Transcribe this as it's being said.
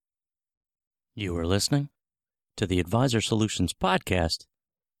You are listening to the Advisor Solutions Podcast,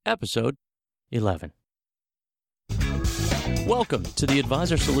 Episode 11. Welcome to the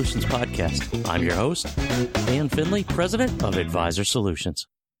Advisor Solutions Podcast. I'm your host, Dan Finley, President of Advisor Solutions.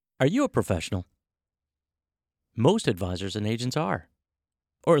 Are you a professional? Most advisors and agents are,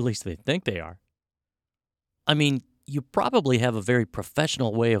 or at least they think they are. I mean, you probably have a very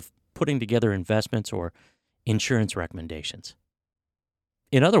professional way of putting together investments or insurance recommendations.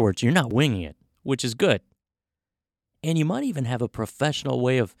 In other words, you're not winging it, which is good. And you might even have a professional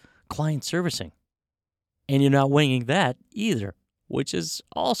way of client servicing. And you're not winging that either, which is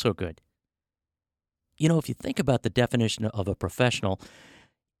also good. You know, if you think about the definition of a professional,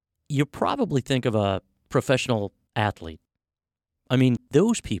 you probably think of a professional athlete. I mean,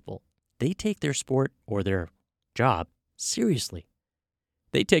 those people, they take their sport or their job seriously.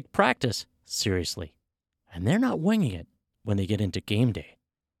 They take practice seriously. And they're not winging it when they get into game day.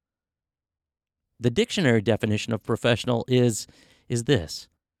 The dictionary definition of professional is this: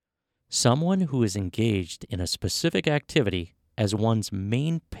 someone who is engaged in a specific activity as one's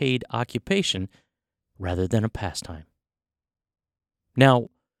main paid occupation rather than a pastime. Now,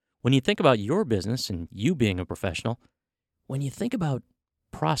 when you think about your business and you being a professional, when you think about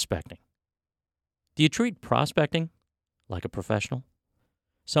prospecting, do you treat prospecting like a professional?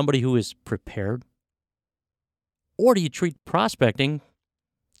 Somebody who is prepared? Or do you treat prospecting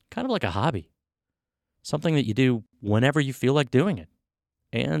kind of like a hobby? Something that you do whenever you feel like doing it.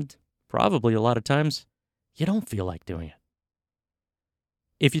 And probably a lot of times, you don't feel like doing it.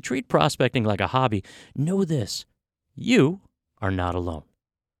 If you treat prospecting like a hobby, know this: you are not alone.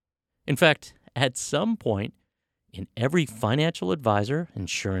 In fact, at some point, in every financial advisor,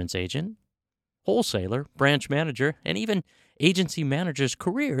 insurance agent, wholesaler, branch manager, and even agency manager's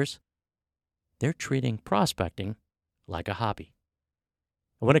careers, they're treating prospecting like a hobby.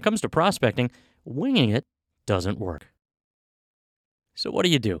 When it comes to prospecting, winging it doesn't work. So what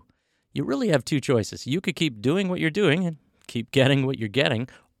do? You really have two choices. You could keep doing what you're doing and keep getting what you're getting,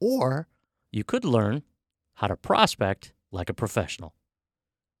 or you could learn how to prospect like a professional.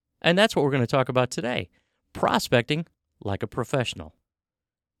 And that's what we're going to talk about today: prospecting like a professional.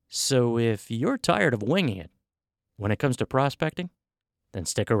 So if you're tired of winging it when it comes to prospecting, then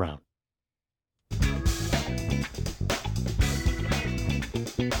stick around.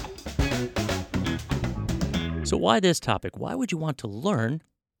 So why this topic? Why would you want to learn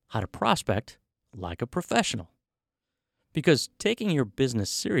how to prospect like a professional? Because taking your business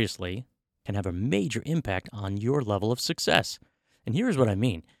seriously can have a major impact on your level of success. And here's what I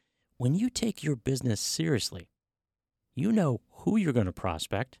mean. When you take your business seriously, you know who you're going to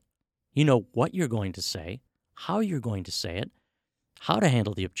prospect, you know what you're going to say, how you're going to say it, how to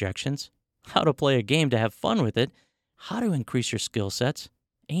handle the objections, how to play a game to have fun with it, how to increase your skill sets,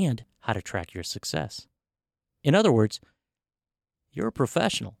 and how to track your success. In other words, you're a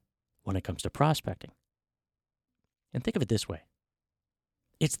professional when it comes to prospecting. And think of it this way.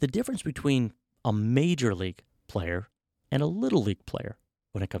 It's the difference between a major league player and a little league player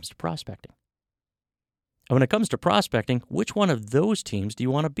when it comes to prospecting. And when it comes to prospecting, which one of those teams do you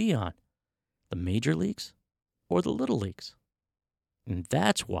want to be on? The major leagues or the little leagues? And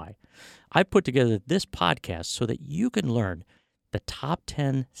that's why I put together this podcast so that you can learn the top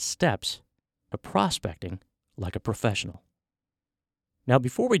 10 steps to prospecting like a professional. Now,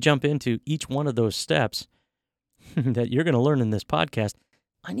 before we jump into each one of those steps that you're going to learn in this podcast,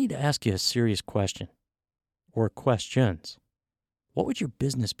 I need to ask you a serious question, or questions. What would your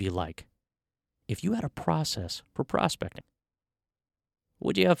business be like if you had a process for prospecting?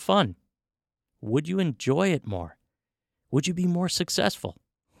 Would you have fun? Would you enjoy it more? Would you be more successful?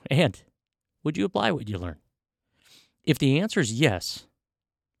 And would you apply what you learn? If the answer is yes,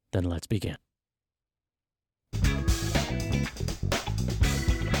 then let's begin.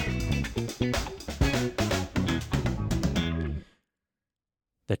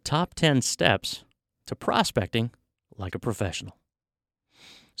 The top 10 steps to prospecting like a professional.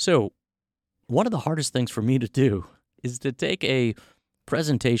 So, one of the hardest things for me to do is to take a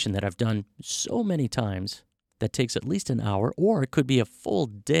presentation that I've done so many times that takes at least an hour, or it could be a full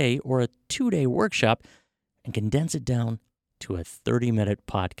day or a 2-day workshop, and condense it down to a 30-minute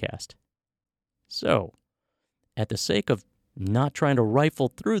podcast. So, at the sake of not trying to rifle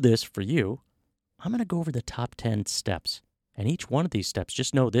through this for you, I'm going to go over the top 10 steps. And each one of these steps,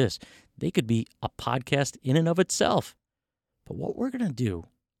 just know this, they could be a podcast in and of itself. But what we're going to do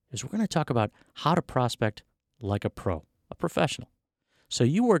is we're going to talk about how to prospect like a pro, a professional. So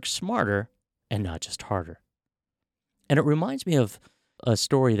you work smarter and not just harder. And it reminds me of a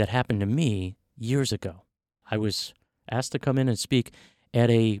story that happened to me years ago. I was asked to come in and speak at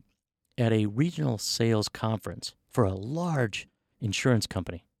a at a regional sales conference for a large insurance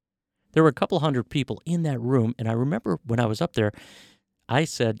company. There were a couple hundred people in that room, and I remember when I was up there, I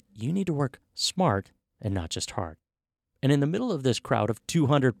said, you need to work smart and not just hard. And in the middle of this crowd of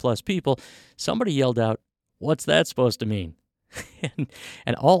 200 plus people, somebody yelled out, "What's that supposed to mean?"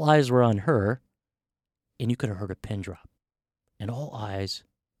 and all eyes were on her, and you could have heard a pin drop. And all eyes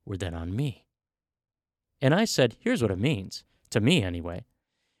were then on me. And I said, here's what it means, to me anyway.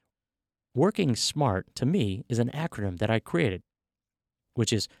 Working smart, to me, is an acronym that I created,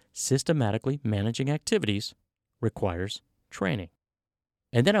 which is systematically managing activities requires training.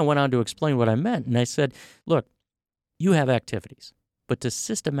 And then I went on to explain what I meant, and I said, look, you have activities, but to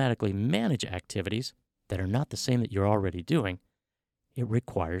systematically manage activities that are not the same that you're already doing, it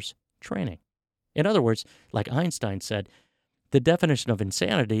requires training. In other words, like Einstein said, the definition of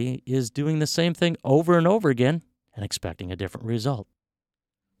insanity is doing the same thing over and over again and expecting a different result.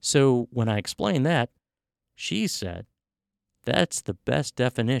 So when I explained that, she said, that's the best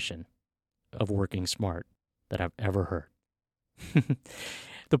definition of working smart that I've ever heard.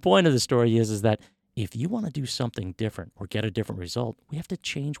 The point of the story is that if you want to do something different or get a different result, we have to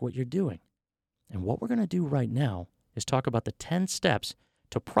change what you're doing. And what we're going to do right now is talk about the 10 steps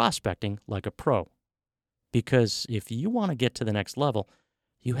to prospecting like a pro. Because if you want to get to the next level,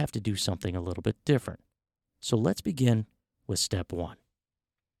 you have to do something a little bit different. So let's begin with step 1.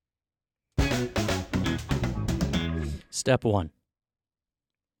 Step 1,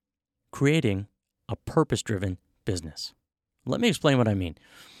 creating a purpose-driven business. Let me explain what I mean.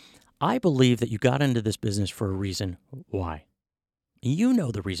 I believe that you got into this business for a reason why. You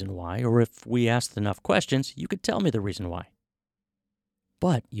know the reason why, or if we asked enough questions, you could tell me the reason why.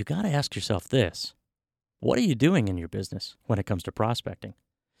 But you got to ask yourself this. What are you doing in your business when it comes to prospecting?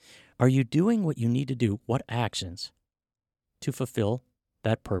 Are you doing what you need to do, what actions, to fulfill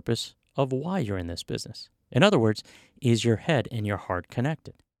that purpose of why you're in this business? In other words, is your head and your heart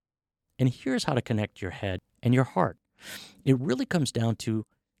connected? And here's how to connect your head and your heart. It really comes down to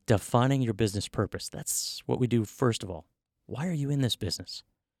defining your business purpose. That's what we do first of all. Why are you in this business?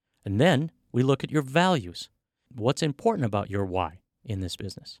 And then we look at your values. What's important about your why in this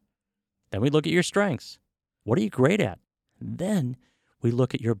business? Then we look at your strengths. What are you great at? Then we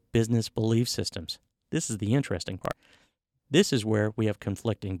look at your business belief systems. This is the interesting part. This is where we have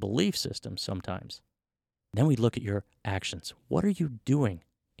conflicting belief systems sometimes. Then we look at your actions. What are you doing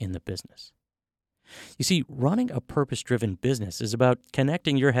in the business? You see, running a purpose-driven business is about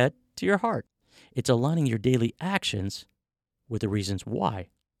connecting your head to your heart. It's aligning your daily actions with the reasons why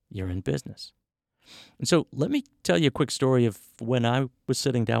you're in business. And so let me tell you a quick story of when I was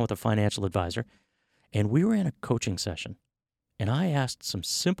sitting down with a financial advisor, and we were in a coaching session, and I asked some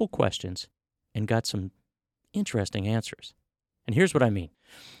simple questions and got some interesting answers. And here's what I mean.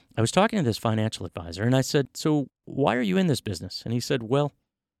 I was talking to this financial advisor, and I said, so why are you in this business? And he said, well,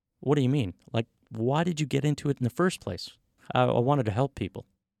 what do you mean? Like, why did you get into it in the first place? I wanted to help people.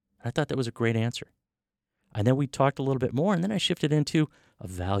 I thought that was a great answer. And then we talked a little bit more, and then I shifted into a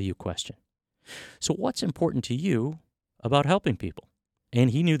value question. So what's important to you about helping people? And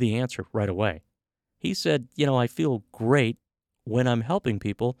he knew the answer right away. He said, I feel great when I'm helping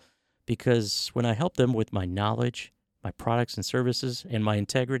people because when I help them with my knowledge, my products and services, and my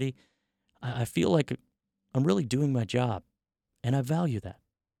integrity, I feel like I'm really doing my job, and I value that.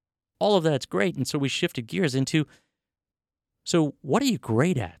 All of that's great, and so we shifted gears into, so what are you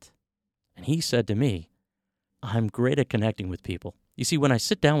great at? And he said to me, I'm great at connecting with people. You see, when I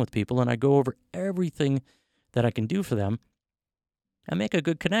sit down with people and I go over everything that I can do for them, I make a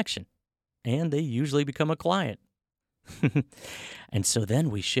good connection, and they usually become a client. And so then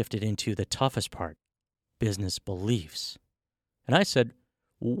we shifted into the toughest part, business beliefs. And I said,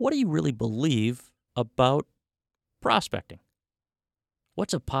 what do you really believe about prospecting?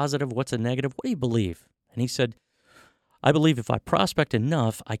 What's a positive? What's a negative? What do you believe? And he said, I believe if I prospect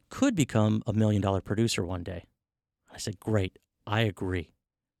enough, I could become $1 million producer one day. I said, great, I agree.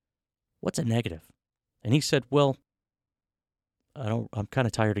 What's a negative? And he said, well, I'm kind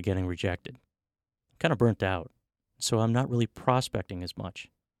of tired of getting rejected. I'm kind of burnt out. So I'm not really prospecting as much.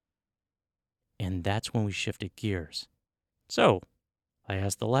 And that's when we shifted gears. So I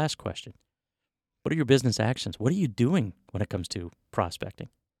asked the last question. What are your business actions? What are you doing when it comes to prospecting?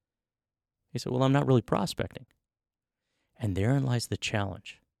 He said, well, I'm not really prospecting. And therein lies the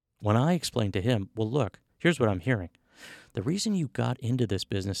challenge. When I explained to him, well, look, here's what I'm hearing. The reason you got into this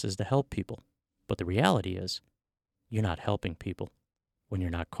business is to help people. But the reality is you're not helping people when you're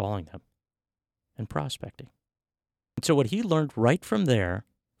not calling them and prospecting. And so what he learned right from there,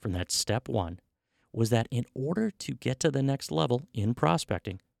 from that step 1, was that in order to get to the next level in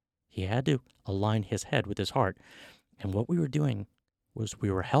prospecting, He had to align his head with his heart. And what we were doing was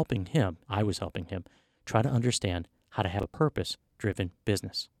we were helping him, I was helping him, try to understand how to have a purpose-driven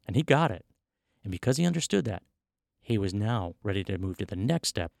business. And he got it. And because he understood that, he was now ready to move to the next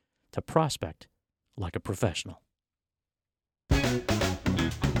step, to prospect like a professional.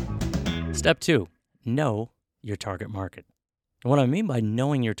 Step 2, know your target market. And what I mean by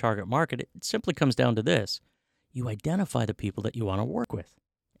knowing your target market, it simply comes down to this. You identify the people that you want to work with.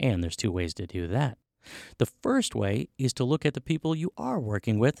 And there's 2 ways to do that. The first way is to look at the people you are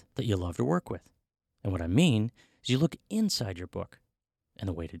working with that you love to work with. And what I mean is you look inside your book. And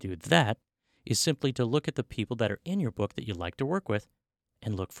the way to do that is simply to look at the people that are in your book that you like to work with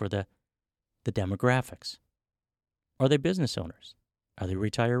and look for the demographics. Are they business owners? Are they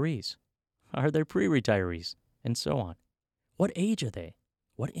retirees? Are they pre-retirees? And so on. What age are they?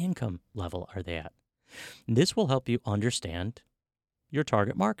 What income level are they at? This will help you understand your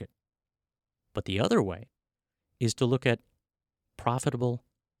target market. But the other way is to look at profitable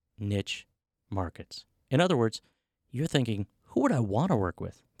niche markets. In other words, you're thinking, who would I want to work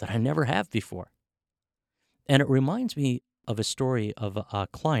with that I never have before? And it reminds me of a story of a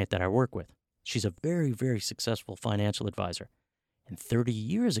client that I work with. She's a very, very successful financial advisor. And 30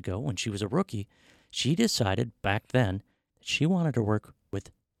 years ago, when she was a rookie, she decided back then that she wanted to work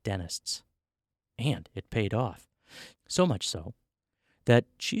with dentists. And it paid off. So much so that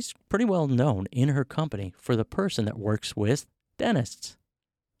she's pretty well known in her company for the person that works with dentists.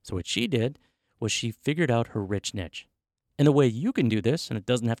 So what she did was she figured out her rich niche. And the way you can do this, and it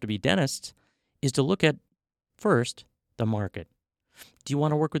doesn't have to be dentists, is to look at, first, the market. Do you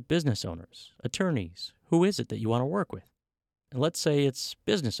want to work with business owners, attorneys? Who is it that you want to work with? And let's say it's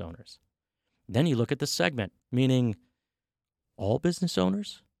business owners. Then you look at the segment, meaning all business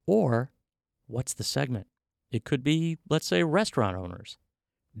owners, or what's the segment? It could be, let's say, restaurant owners.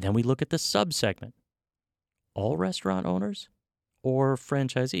 Then we look at the sub-segment. All restaurant owners or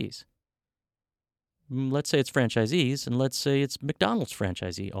franchisees? Let's say it's franchisees, and let's say it's McDonald's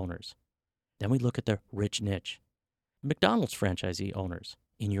franchisee owners. Then we look at the rich niche. McDonald's franchisee owners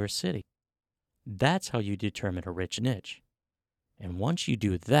in your city. That's how you determine a rich niche. And once you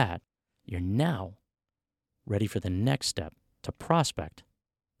do that, you're now ready for the next step, to prospect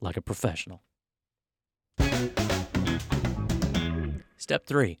like a professional. Step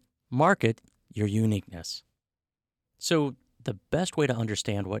 3, market your uniqueness. So the best way to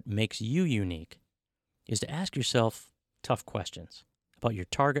understand what makes you unique is to ask yourself tough questions about your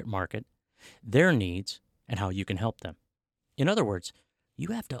target market, their needs, and how you can help them. In other words, you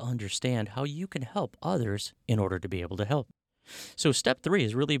have to understand how you can help others in order to be able to help. So step 3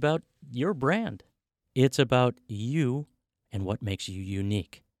 is really about your brand. It's about you and what makes you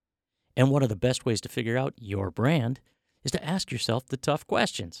unique. And one of the best ways to figure out your brand is to ask yourself the tough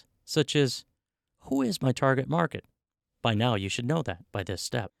questions, such as, who is my target market? By now, you should know that by this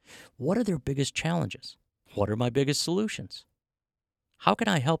step. What are their biggest challenges? What are my biggest solutions? How can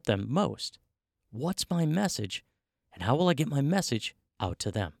I help them most? What's my message? And how will I get my message out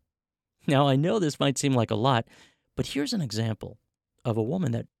to them? Now, I know this might seem like a lot, but here's an example of a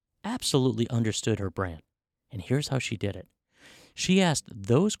woman that absolutely understood her brand. And here's how she did it. She asked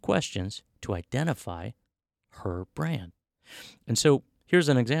those questions to identify her brand. And so here's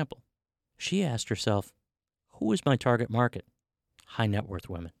an example. She asked herself, who is my target market? High net worth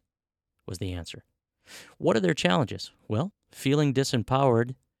women was the answer. What are their challenges? Well, feeling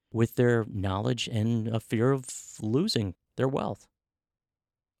disempowered with their knowledge and a fear of losing their wealth.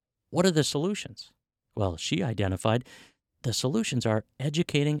 What are the solutions? Well, she identified the solutions are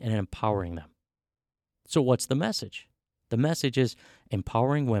educating and empowering them. So what's the message? The message is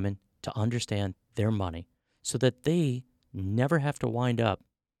empowering women to understand their money so that they never have to wind up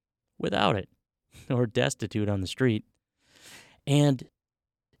without it or destitute on the street. And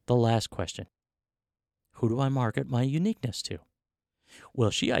the last question, who do I market my uniqueness to? Well,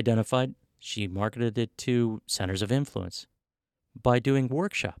 she marketed it to centers of influence by doing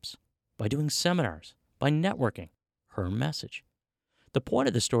workshops, by doing seminars, by networking, her message. The point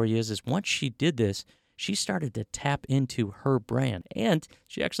of the story is once she did this, she started to tap into her brand, and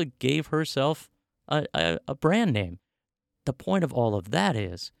she actually gave herself a brand name. The point of all of that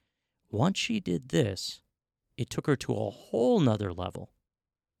is, once she did this, it took her to a whole nother level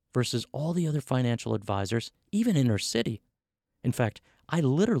versus all the other financial advisors, even in her city. In fact, I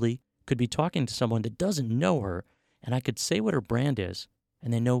literally could be talking to someone that doesn't know her, and I could say what her brand is,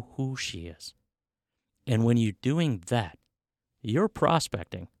 and they know who she is. And when you're doing that, you're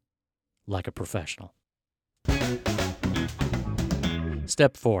prospecting like a professional.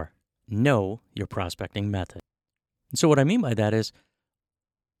 Step 4, know your prospecting method. And so what I mean by that is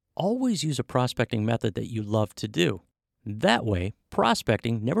always use a prospecting method that you love to do. That way,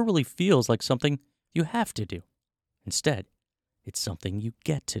 prospecting never really feels like something you have to do. Instead, it's something you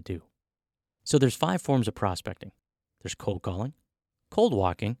get to do. So there's 5 forms of prospecting. There's cold calling, cold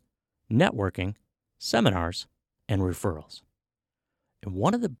walking, networking, seminars, and referrals. And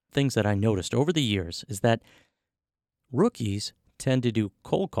one of the things that I noticed over the years is that rookies tend to do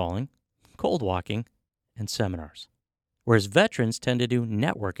cold calling, cold walking, and seminars, whereas veterans tend to do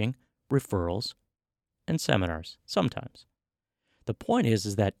networking, referrals, and seminars sometimes. The point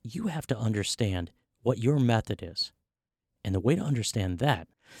is that you have to understand what your method is. And the way to understand that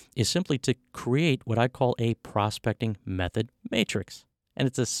is simply to create what I call a prospecting method matrix. And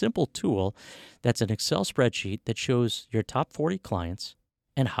it's a simple tool that's an Excel spreadsheet that shows your top 40 clients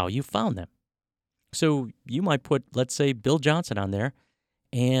and how you found them. So you might put, let's say, Bill Johnson on there,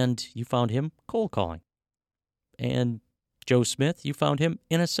 and you found him cold calling. And Joe Smith, you found him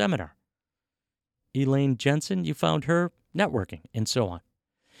in a seminar. Elaine Jensen, you found her networking, and so on.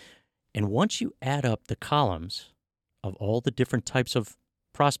 And once you add up the columns of all the different types of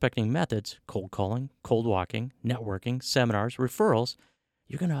prospecting methods, cold calling, cold walking, networking, seminars, referrals,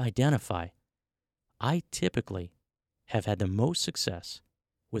 you're going to identify, I typically have had the most success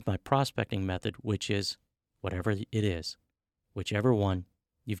with my prospecting method, which is whatever it is, whichever one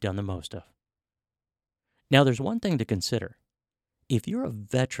you've done the most of. Now, there's one thing to consider. If you're a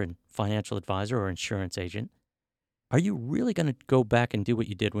veteran financial advisor or insurance agent, are you really going to go back and do what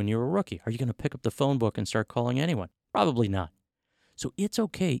you did when you were a rookie? Are you going to pick up the phone book and start calling anyone? Probably not. So it's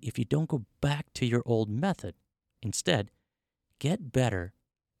okay if you don't go back to your old method. Instead, get better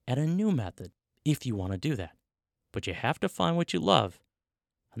at a new method if you want to do that. But you have to find what you love,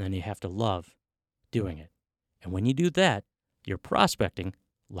 and then you have to love doing it. And when you do that, you're prospecting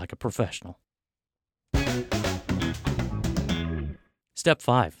like a professional. Step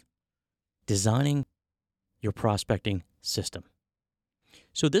 5, designing your prospecting system.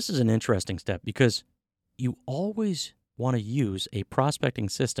 So this is an interesting step because you always want to use a prospecting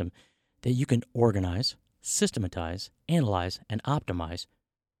system that you can organize, systematize, analyze, and optimize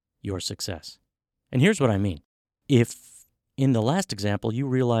your success. And here's what I mean. If in the last example you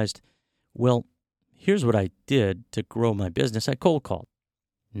realized, well, here's what I did to grow my business, I cold called.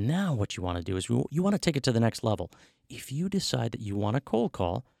 Now what you want to do is you want to take it to the next level. If you decide that you want to cold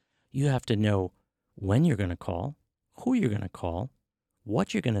call, you have to know when you're going to call, who you're going to call,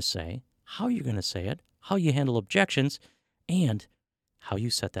 what you're going to say, how you're going to say it, how you handle objections, and how you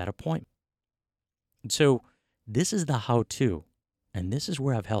set that appointment. So this is the how-to, and this is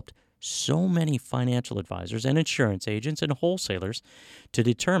where I've helped so many financial advisors and insurance agents and wholesalers to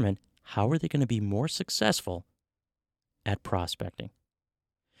determine how are they going to be more successful at prospecting.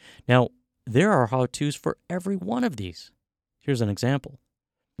 Now, there are how-tos for every one of these. Here's an example.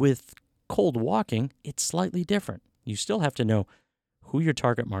 With cold walking, it's slightly different. You still have to know who your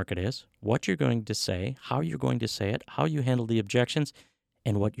target market is, what you're going to say, how you're going to say it, how you handle the objections,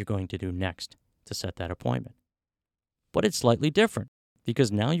 and what you're going to do next to set that appointment. But it's slightly different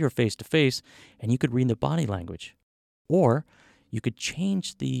because now you're face-to-face and you could read the body language. Or you could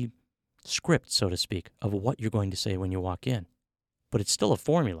change the script, so to speak, of what you're going to say when you walk in. But it's still a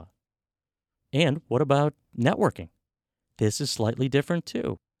formula. And what about networking? This is slightly different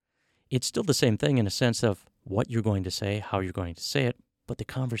too. It's still the same thing in a sense of what you're going to say, how you're going to say it, but the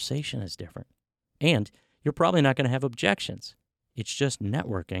conversation is different. And you're probably not going to have objections. It's just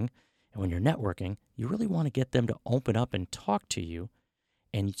networking. And when you're networking, you really want to get them to open up and talk to you,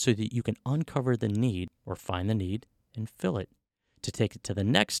 and so that you can uncover the need or find the need and fill it to take it to the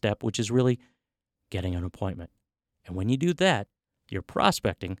next step, which is really getting an appointment. And when you do that, you're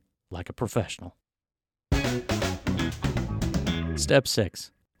prospecting like a professional. Step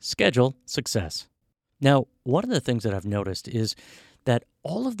 6, schedule success. Now, one of the things that I've noticed is that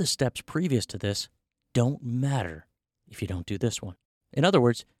all of the steps previous to this don't matter if you don't do this one. In other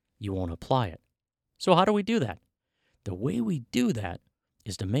words, you won't apply it. So how do we do that? The way we do that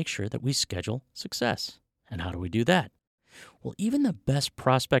is to make sure that we schedule success. And how do we do that? Well, even the best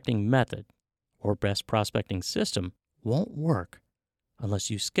prospecting method or best prospecting system won't work unless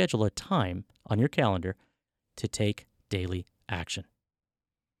you schedule a time on your calendar to take daily action.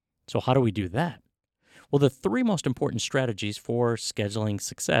 So how do we do that? Well, the 3 most important strategies for scheduling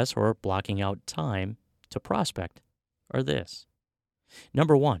success or blocking out time to prospect are this.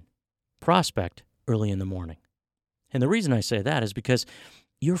 Number 1, prospect early in the morning. And the reason I say that is because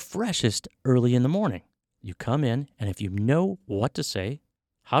you're freshest early in the morning. You come in, and if you know what to say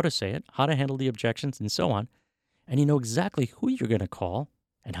it, how to handle the objections, and so on, and you know exactly who you're going to call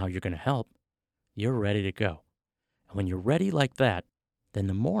and how you're going to help, you're ready to go. And when you're ready like that, then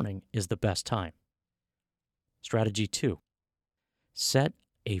the morning is the best time. Strategy 2, set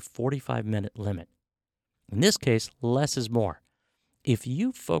a 45-minute limit. In this case, less is more. If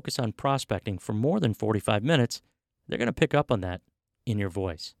you focus on prospecting for more than 45 minutes, they're going to pick up on that in your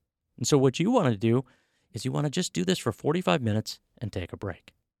voice. And so what you want to do is you want to just do this for 45 minutes and take a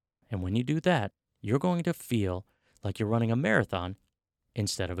break. And when you do that, you're going to feel like you're running a marathon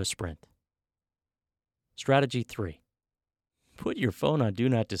instead of a sprint. Strategy 3, put your phone on Do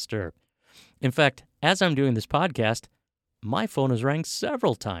Not Disturb. In fact, as I'm doing this podcast, my phone has rang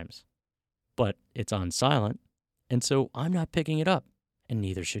several times, but it's on silent, and so I'm not picking it up, and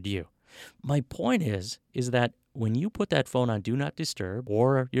neither should you. My point is that when you put that phone on Do Not Disturb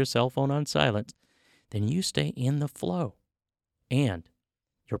or your cell phone on silent, then you stay in the flow, and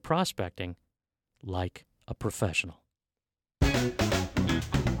you're prospecting like a professional.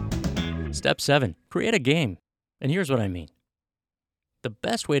 Step 7, create a game. And here's what I mean. The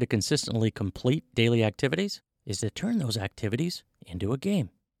best way to consistently complete daily activities is to turn those activities into a game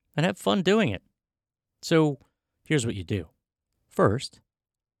and have fun doing it. So here's what you do. First,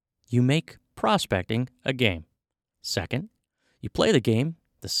 you make prospecting a game. Second, you play the game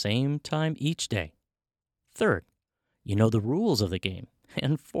the same time each day. Third, you know the rules of the game.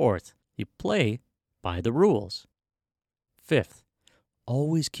 And fourth, you play by the rules. Fifth,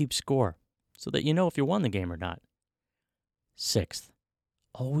 always keep score so that you know if you won the game or not. Sixth,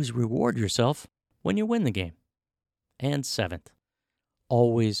 always reward yourself when you win the game. And seventh,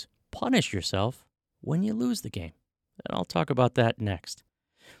 always punish yourself when you lose the game. And I'll talk about that next.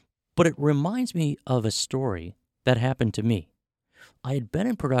 But it reminds me of a story that happened to me. I had been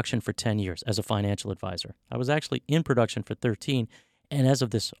in production for 10 years as a financial advisor. I was actually in production for 13, and as of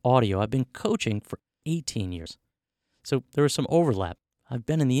this audio, I've been coaching for 18 years. So there was some overlap. I've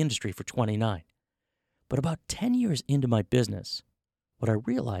been in the industry for 29. But about 10 years into my business, what I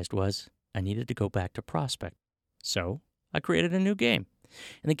realized was I needed to go back to prospect. So I created a new game.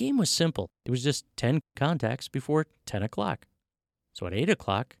 And the game was simple. It was just 10 contacts before 10 o'clock. So at 8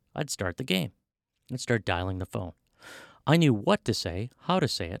 o'clock, I'd start the game. I'd start dialing the phone. I knew what to say it, how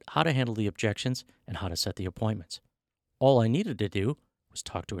to handle the objections, and how to set the appointments. All I needed to do was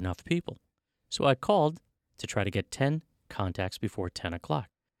talk to enough people. So I called to try to get 10 contacts before 10 o'clock.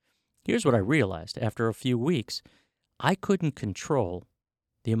 Here's what I realized after a few weeks. I couldn't control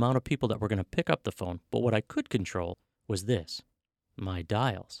the amount of people that were going to pick up the phone, but what I could control was this, my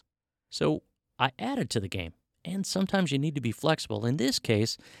dials. So I added to the game, and sometimes you need to be flexible. In this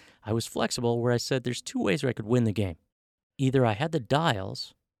case, I was flexible where I said there's two ways where I could win the game. Either I had the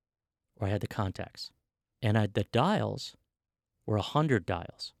dials or I had the contacts. And the dials were 100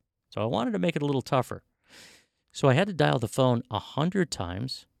 dials. So I wanted to make it a little tougher. So I had to dial the phone 100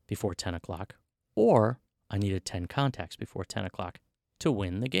 times before 10 o'clock, or I needed 10 contacts before 10 o'clock to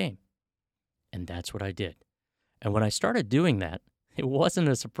win the game. And that's what I did. And when I started doing that, it wasn't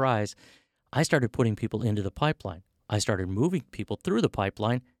a surprise. I started putting people into the pipeline. I started moving people through the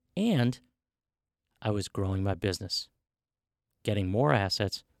pipeline, and I was growing my business, getting more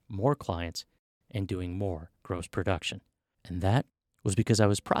assets, more clients, and doing more gross production. And that was because I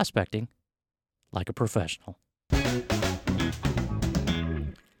was prospecting like a professional.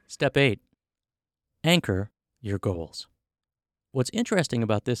 Step 8, anchor your goals. What's interesting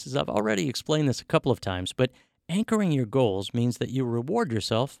about this is I've already explained this a couple of times, but anchoring your goals means that you reward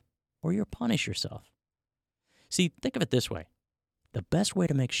yourself or you punish yourself. See, think of it this way. The best way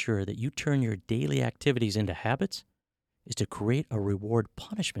to make sure that you turn your daily activities into habits is to create a reward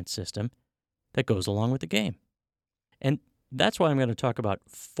punishment system that goes along with the game. And that's why I'm going to talk about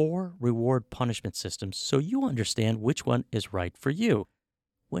 4 reward punishment systems so you understand which one is right for you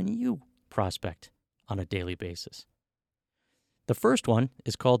when you prospect on a daily basis. The first one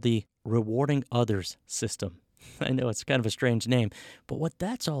is called the rewarding others system. I know it's kind of a strange name, but what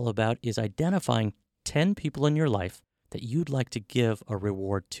that's all about is identifying 10 people in your life that you'd like to give a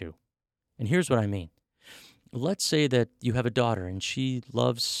reward to. And here's what I mean. Let's say that you have a daughter and she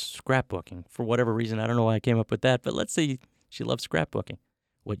loves scrapbooking. For whatever reason, I don't know why I came up with that, but let's say she loves scrapbooking.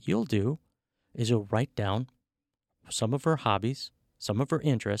 What you'll do is you'll write down some of her hobbies, some of her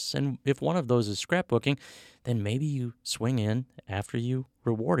interests, and if one of those is scrapbooking, then maybe you swing in after you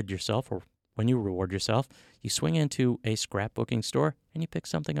rewarded yourself, or when you reward yourself, you swing into a scrapbooking store and you pick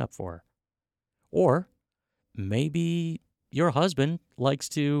something up for her. Or maybe your husband likes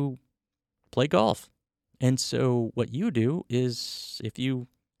to play golf. And so what you do is if you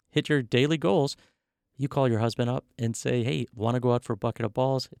hit your daily goals, you call your husband up and say, hey, want to go out for a bucket of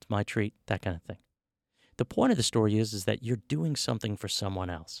balls? It's my treat, that kind of thing. The point of the story is that you're doing something for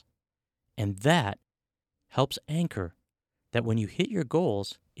someone else. And that helps anchor that when you hit your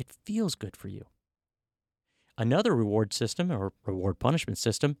goals, it feels good for you. Another reward system or reward punishment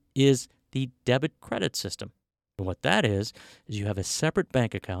system is the debit credit system. And what that is you have a separate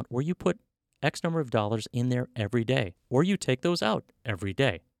bank account where you put X number of dollars in there every day, or you take those out every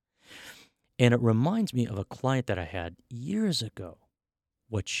day. And it reminds me of a client that I had years ago.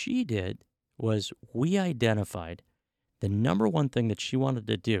 What she did was we identified the number one thing that she wanted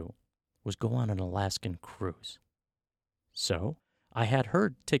to do was go on an Alaskan cruise. So I had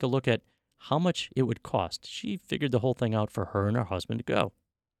her take a look at how much it would cost. She figured the whole thing out for her and her husband to go.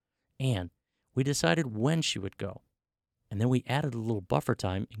 And we decided when she would go. And then we added a little buffer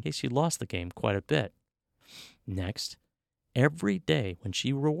time in case she lost the game quite a bit. Next, every day when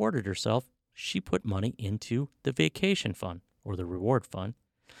she rewarded herself, she put money into the vacation fund or the reward fund.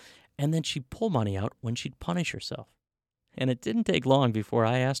 And then she'd pull money out when she'd punish herself. And it didn't take long before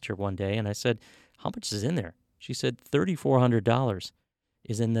I asked her one day and I said, how much is in there? She said $3,400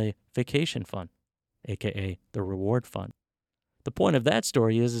 is in the vacation fund, aka the reward fund. The point of that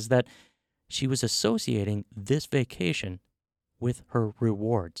story is that she was associating this vacation with her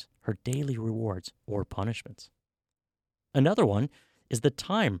rewards, her daily rewards or punishments. Another one is the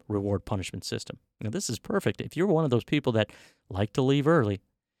time reward punishment system. Now, this is perfect. If you're one of those people that like to leave early,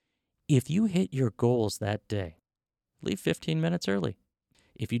 if you hit your goals that day, leave 15 minutes early.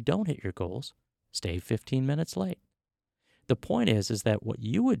 If you don't hit your goals, stay 15 minutes late. The point is that what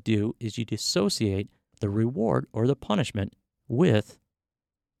you would do is you'd associate the reward or the punishment with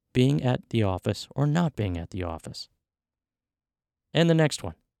being at the office or not being at the office. And the next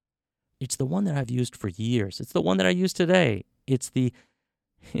one. It's the one that I've used for years. It's the one that I use today. It's the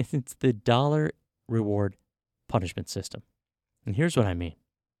dollar reward punishment system. And here's what I mean.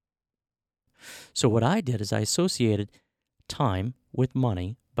 So what I did is I associated time with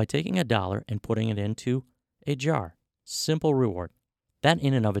money by taking $1 and putting it into a jar. Simple reward. That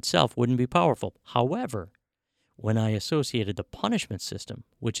in and of itself wouldn't be powerful. However, when I associated the punishment system,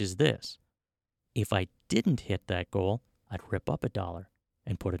 which is this, if I didn't hit that goal, I'd rip up $1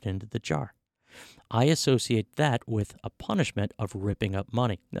 and put it into the jar. I associate that with a punishment of ripping up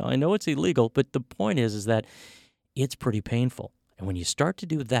money. Now, I know it's illegal, but the point is that it's pretty painful. And when you start to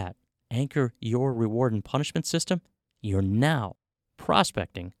do that, anchor your reward and punishment system, you're now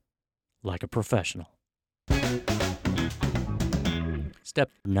prospecting like a professional. Step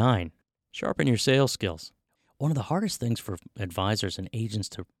 9, sharpen your sales skills. One of the hardest things for advisors and agents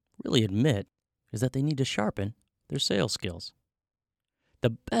to really admit is that they need to sharpen their sales skills. The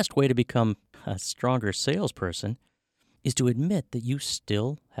best way to become a stronger salesperson is to admit that you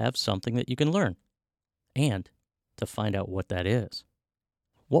still have something that you can learn and to find out what that is.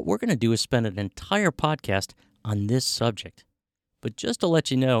 What we're going to do is spend an entire podcast on this subject. But just to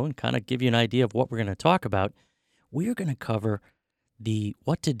let you know and kind of give you an idea of what we're going to talk about, we're going to cover the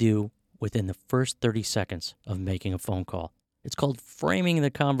what to do within the first 30 seconds of making a phone call. It's called framing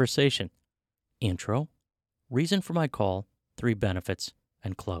the conversation. Intro, reason for my call, 3 benefits,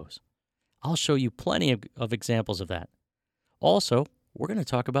 and close. I'll show you plenty of examples of that. Also, we're going to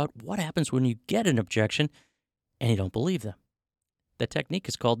talk about what happens when you get an objection and you don't believe them. The technique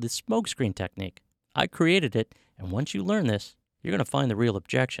is called the smokescreen technique. I created it, and once you learn this, you're going to find the real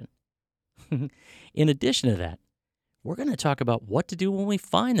objection. In addition to that, we're going to talk about what to do when we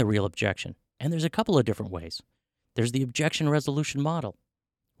find the real objection. And there's a couple of different ways. There's the objection resolution model,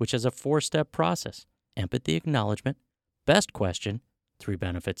 which has a 4-step process: empathy, acknowledgement, best question, 3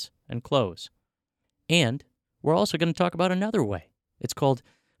 benefits, and close. And we're also going to talk about another way. It's called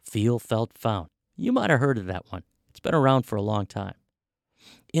feel, felt, found. You might have heard of that one. It's been around for a long time.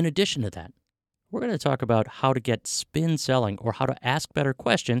 In addition to that, we're going to talk about how to get spin selling or how to ask better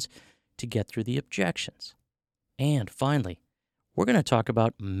questions to get through the objections. And finally, we're going to talk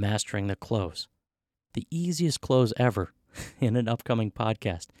about mastering the close, the easiest close ever in an upcoming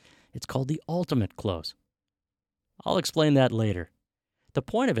podcast. It's called the ultimate close. I'll explain that later. The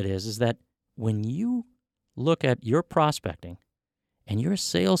point of it is that when you look at your prospecting and your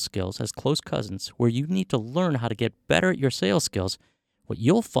sales skills as close cousins, where you need to learn how to get better at your sales skills, what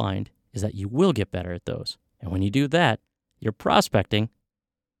you'll find is that you will get better at those. And when you do that, you're prospecting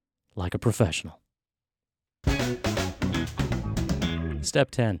like a professional.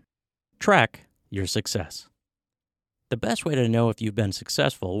 Step 10, track your success. The best way to know if you've been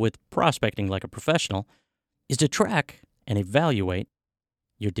successful with prospecting like a professional is to track and evaluate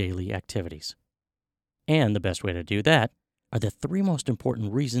your daily activities. And the best way to do that are the 3 most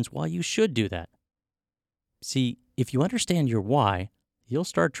important reasons why you should do that. See, if you understand your why, you'll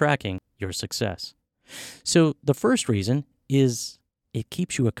start tracking your success. So the first reason is it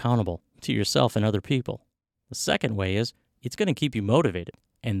keeps you accountable to yourself and other people. The second way is it's going to keep you motivated.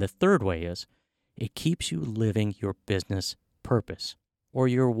 And the third way is it keeps you living your business purpose or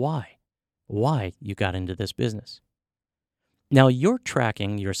your why you got into this business. Now, your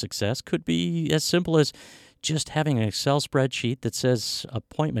tracking your success could be as simple as just having an Excel spreadsheet that says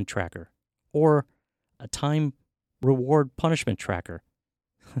appointment tracker or a time reward punishment tracker.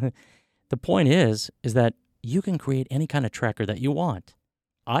 The point is that you can create any kind of tracker that you want.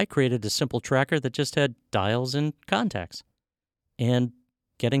 I created a simple tracker that just had dials and contacts and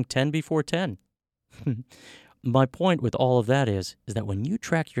getting 10 before 10. My point with all of that is that when you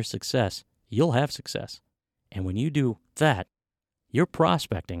track your success, you'll have success. And when you do that, you're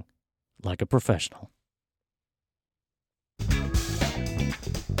prospecting like a professional.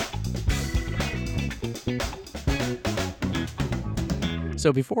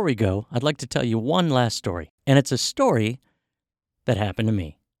 So before we go, I'd like to tell you one last story. And it's a story that happened to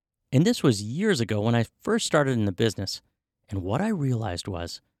me. And this was years ago when I first started in the business. And what I realized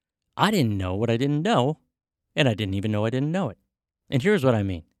was I didn't know what I didn't know, and I didn't even know I didn't know it. And here's what I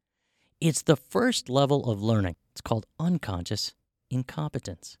mean. It's the first level of learning. It's called unconscious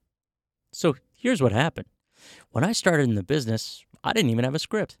incompetence. So here's what happened. When I started in the business, I didn't even have a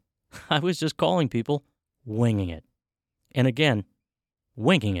script. I was just calling people, winging it. And again,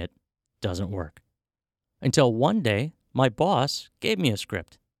 winging it doesn't work. Until one day, my boss gave me a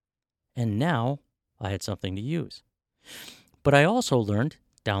script. And now I had something to use. But I also learned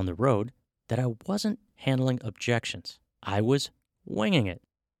down the road that I wasn't handling objections. I was winging it.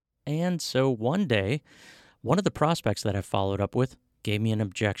 And so one day, one of the prospects that I followed up with gave me an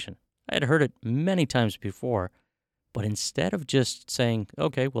objection. I had heard it many times before, but instead of just saying,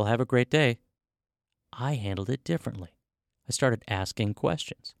 okay, well, have a great day, I handled it differently. I started asking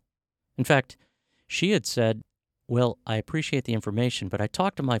questions. In fact, she had said, well, I appreciate the information, but I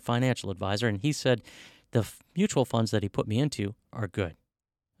talked to my financial advisor and he said the mutual funds that he put me into are good.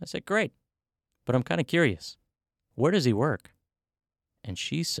 I said, great, but I'm kind of curious. Where does he work? And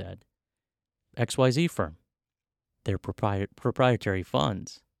she said, XYZ firm. They're proprietary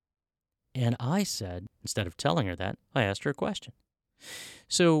funds. And I said, instead of telling her that, I asked her a question.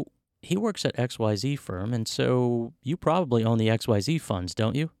 So he works at XYZ firm, and so you probably own the XYZ funds,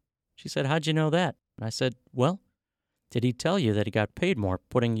 don't you? She said, how'd you know that? And I said, well, did he tell you that he got paid more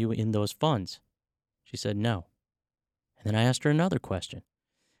putting you in those funds? She said, no. And then I asked her another question.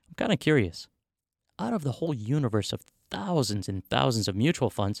 I'm kind of curious. Out of the whole universe of thousands and thousands of mutual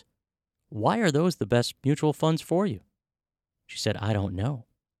funds, why are those the best mutual funds for you? She said, I don't know.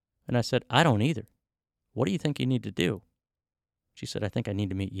 And I said, I don't either. What do you think you need to do? She said, I think I need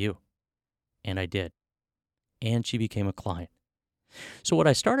to meet you. And I did. And she became a client. So what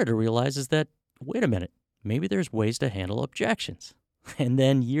I started to realize is that, wait a minute, maybe there's ways to handle objections. And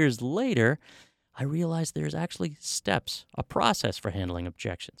then years later, I realized there's actually steps, a process for handling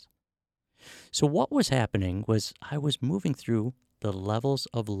objections. So what was happening was I was moving through the levels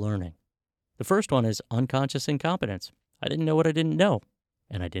of learning. The first one is unconscious incompetence. I didn't know what I didn't know,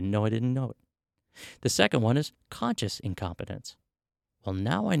 and I didn't know I didn't know it. The second one is conscious incompetence. Well,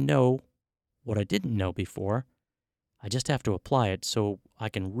 now I know what I didn't know before. I just have to apply it so I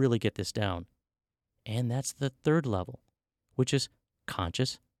can really get this down. And that's the third level, which is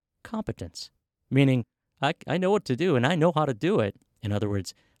conscious competence, meaning I know what to do and I know how to do it. In other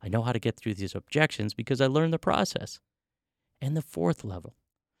words, I know how to get through these objections because I learned the process. And the fourth level,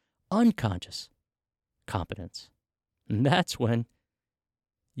 unconscious competence. And that's when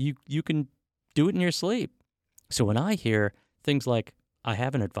you can do it in your sleep. So when I hear things like, I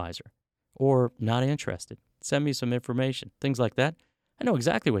have an advisor, or not interested, send me some information, things like that, I know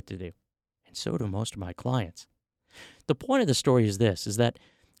exactly what to do. And so do most of my clients. The point of the story is this, is that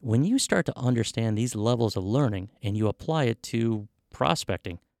when you start to understand these levels of learning and you apply it to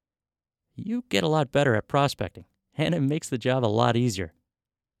prospecting, you get a lot better at prospecting, and it makes the job a lot easier.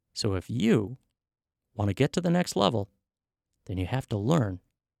 So if you want to get to the next level, then you have to learn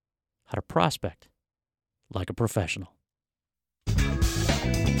how to prospect like a professional.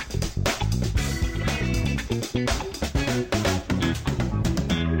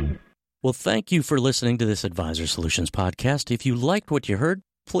 Well, thank you for listening to this Advisor Solutions podcast. If you liked what you heard,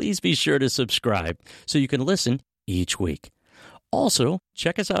 please be sure to subscribe so you can listen each week. Also,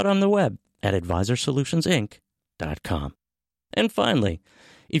 check us out on the web at advisorsolutionsinc.com. And finally,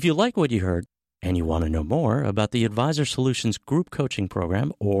 if you like what you heard and you want to know more about the Advisor Solutions Group Coaching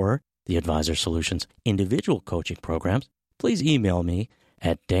Program or the Advisor Solutions Individual Coaching Programs, please email me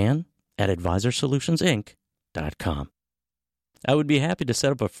at dan@advisorsolutionsinc.com. I would be happy to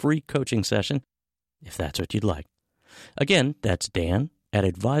set up a free coaching session if that's what you'd like. Again, that's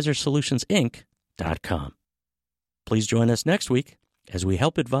dan@advisorsolutionsinc.com. Please join us next week as we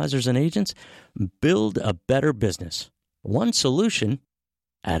help advisors and agents build a better business, one solution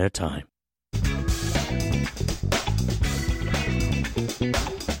at a time.